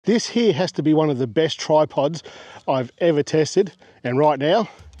This here has to be one of the best tripods I've ever tested, and right now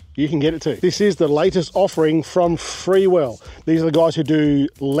you can get it too. This is the latest offering from Freewell. These are the guys who do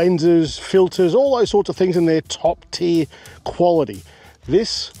lenses, filters, all those sorts of things in their top tier quality.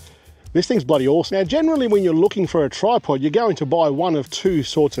 This thing's bloody awesome. Now, generally when you're looking for a tripod, you're going to buy one of two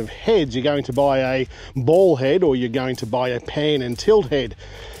sorts of heads. You're going to buy a ball head, or you're going to buy a pan and tilt head.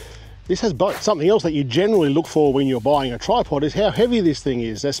 This has both. Something else that you generally look for when you're buying a tripod is how heavy this thing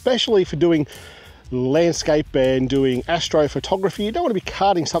is, especially for doing landscape and doing astrophotography. You don't want to be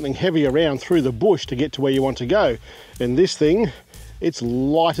carting something heavy around through the bush to get to where you want to go. And this thing, it's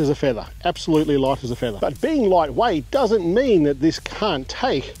light as a feather, absolutely light as a feather. But being lightweight doesn't mean that this can't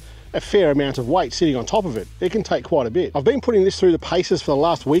take a fair amount of weight sitting on top of it. It can take quite a bit. I've been putting this through the paces for the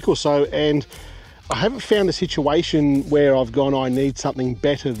last week or so, and I haven't found a situation where I've gone, I need something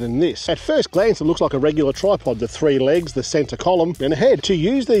better than this. At first glance, it looks like a regular tripod, the 3 legs, the center column, and a head. To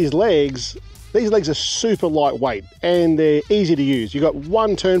use these legs are super lightweight and they're easy to use. You've got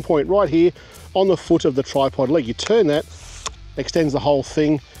one turn point right here on the foot of the tripod leg. You turn that, extends the whole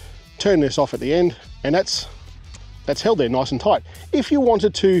thing, turn this off at the end, and that's held there nice and tight. If you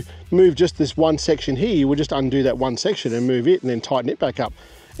wanted to move just this one section here, you would just undo that one section and move it and then tighten it back up.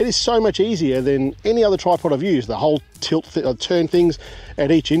 It is so much easier than any other tripod I've used. The whole turn things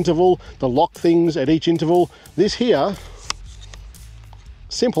at each interval, the lock things at each interval. This here,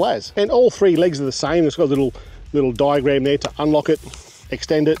 simple as. And all 3 legs are the same. It's got a little diagram there to unlock it,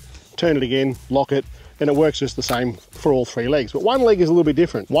 extend it, turn it again, lock it, and it works just the same for all 3 legs. But one leg is a little bit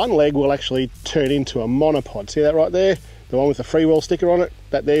different. One leg will actually turn into a monopod. See that right there? The one with the Freewell sticker on it?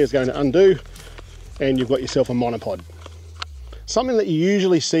 That there is going to undo, and you've got yourself a monopod. Something that you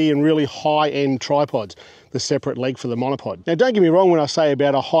usually see in really high-end tripods, the separate leg for the monopod. Now, don't get me wrong when I say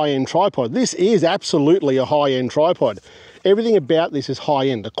about a high-end tripod. This is absolutely a high-end tripod. Everything about this is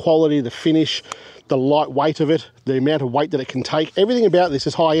high-end. The quality, the finish, the light weight of it, the amount of weight that it can take, everything about this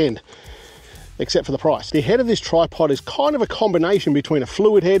is high-end, except for the price. The head of this tripod is kind of a combination between a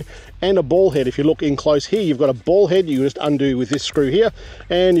fluid head and a ball head. If you look in close here, you've got a ball head you just undo with this screw here,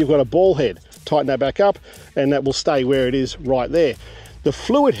 and you've got a ball head. Tighten that back up, and that will stay where it is right there. The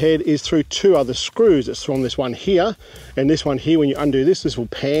fluid head is through 2 other screws. It's from this one here and this one here. When you undo this will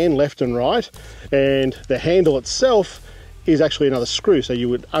pan left and right, and the handle itself is actually another screw. So you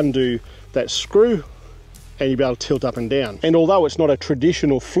would undo that screw and you'll be able to tilt up and down. And although it's not a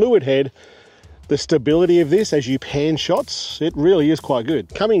traditional fluid head, the stability of this as you pan shots, it really is quite good.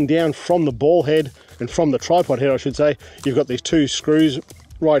 Coming down from the ball head, and from the tripod head I should say, you've got these 2 screws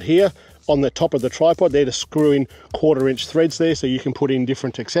right here on the top of the tripod. They're to screw in 1/4 inch threads there, so you can put in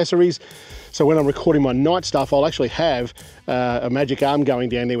different accessories. So when I'm recording my night stuff, I'll actually have a magic arm going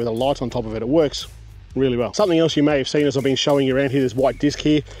down there with a light on top of it. It works really well. Something else you may have seen as I've been showing you around here, this white disc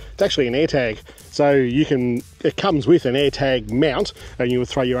here, it's actually an Airtag. So it comes with an Airtag mount, and you would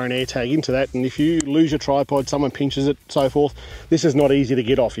throw your own Airtag into that, and if you lose your tripod, someone pinches it, so forth, this is not easy to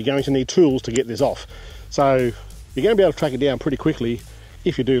get off. You're going to need tools to get this off. So you're going to be able to track it down pretty quickly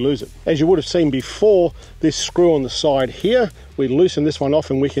if you do lose it. As you would have seen before, this screw on the side here, we loosen this one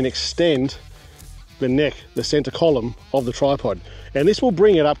off and we can extend the neck, the center column of the tripod. And this will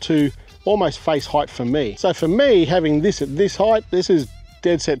bring it up to almost face height for me. So for me, having this at this height, this is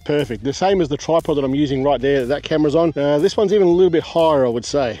dead set perfect. The same as the tripod that I'm using right there that camera's on. This one's even a little bit higher, I would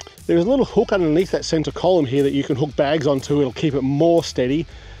say. There's a little hook underneath that center column here that you can hook bags onto. It'll keep it more steady.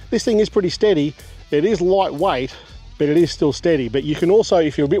 This thing is pretty steady. It is lightweight, but it is still steady. But you can also,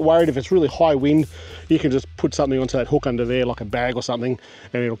 if you're a bit worried if it's really high wind, you can just put something onto that hook under there, like a bag or something,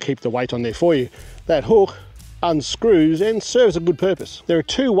 and it'll keep the weight on there for you. That hook unscrews and serves a good purpose. There are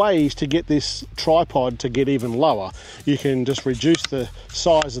 2 ways to get this tripod to get even lower. You can just reduce the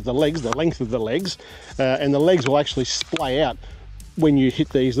size of the legs, the length of the legs, and the legs will actually splay out. When you hit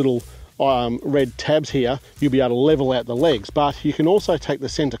these little red tabs here, you'll be able to level out the legs. But you can also take the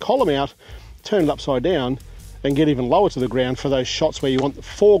center column out, turn it upside down, and get even lower to the ground for those shots where you want the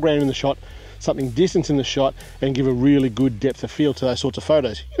foreground in the shot, something distant in the shot, and give a really good depth of field to those sorts of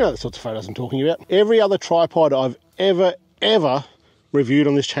photos. You know the sorts of photos I'm talking about. Every other tripod I've ever reviewed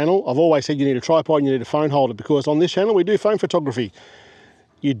on this channel, I've always said you need a tripod and you need a phone holder, because on this channel we do phone photography.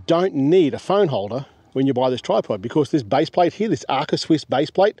 You don't need a phone holder when you buy this tripod, because this base plate here, this Arca Swiss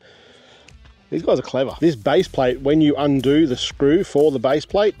base plate, these guys are clever. This base plate, when you undo the screw for the base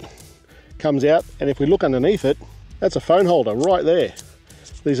plate, comes out, and if we look underneath it, that's a phone holder right there.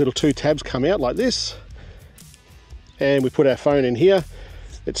 These little 2 tabs come out like this, and we put our phone in here.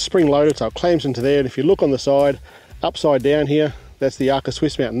 It's spring loaded, so it clamps into there, and if you look on the side, upside down here, that's the Arca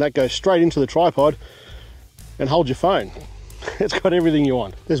Swiss mount, and that goes straight into the tripod and holds your phone. It's got everything you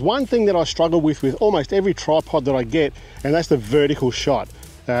want. There's one thing that I struggle with almost every tripod that I get, and that's the vertical shot,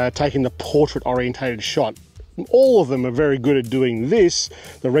 taking the portrait orientated shot. All of them are very good at doing this,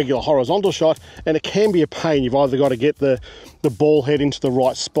 the regular horizontal shot, and it can be a pain. You've either got to get the ball head into the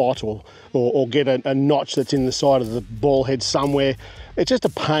right spot or get a notch that's in the side of the ball head somewhere. It's just a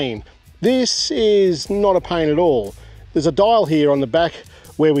pain. This is not a pain at all. There's a dial here on the back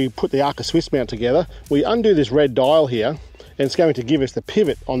where we put the Arca Swiss mount together. We undo this red dial here, and it's going to give us the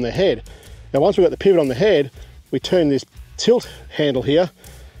pivot on the head. Now once we've got the pivot on the head, we turn this tilt handle here.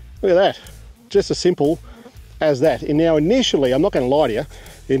 Look at that, just as simple as that. And now initially, I'm not going to lie to you,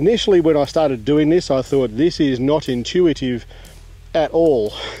 initially when I started doing this, I thought this is not intuitive at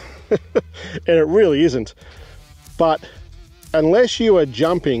all. And it really isn't. But unless you are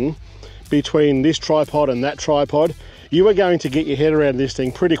jumping between this tripod and that tripod, you are going to get your head around this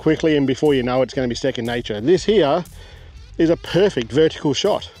thing pretty quickly, and before you know it, it's going to be second nature. This here is a perfect vertical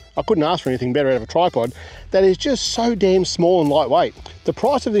shot. I couldn't ask for anything better out of a tripod that is just so damn small and lightweight. The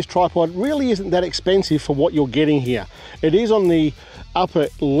price of this tripod really isn't that expensive for what you're getting here. It is on the upper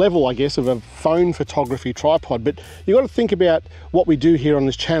level, I guess, of a phone photography tripod, but you've got to think about what we do here on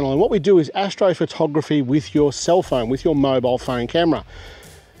this channel. And what we do is astrophotography with your cell phone, with your mobile phone camera.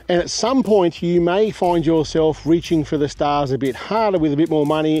 And at some point you may find yourself reaching for the stars a bit harder with a bit more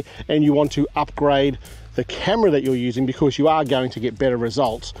money, and you want to upgrade the camera that you're using because you are going to get better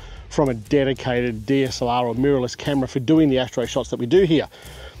results from a dedicated DSLR or mirrorless camera for doing the astro shots that we do here.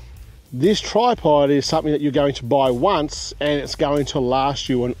 This tripod is something that you're going to buy once, and it's going to last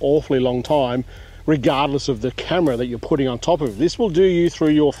you an awfully long time regardless of the camera that you're putting on top of it. This will do you through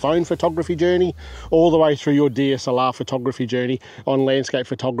your phone photography journey, all the way through your DSLR photography journey, on landscape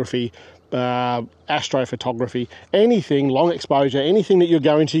photography, astrophotography, anything, long exposure, anything that you're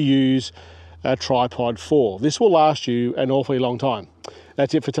going to use a tripod for. This will last you an awfully long time.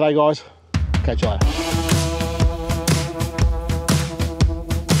 That's it for today, guys. Catch you later.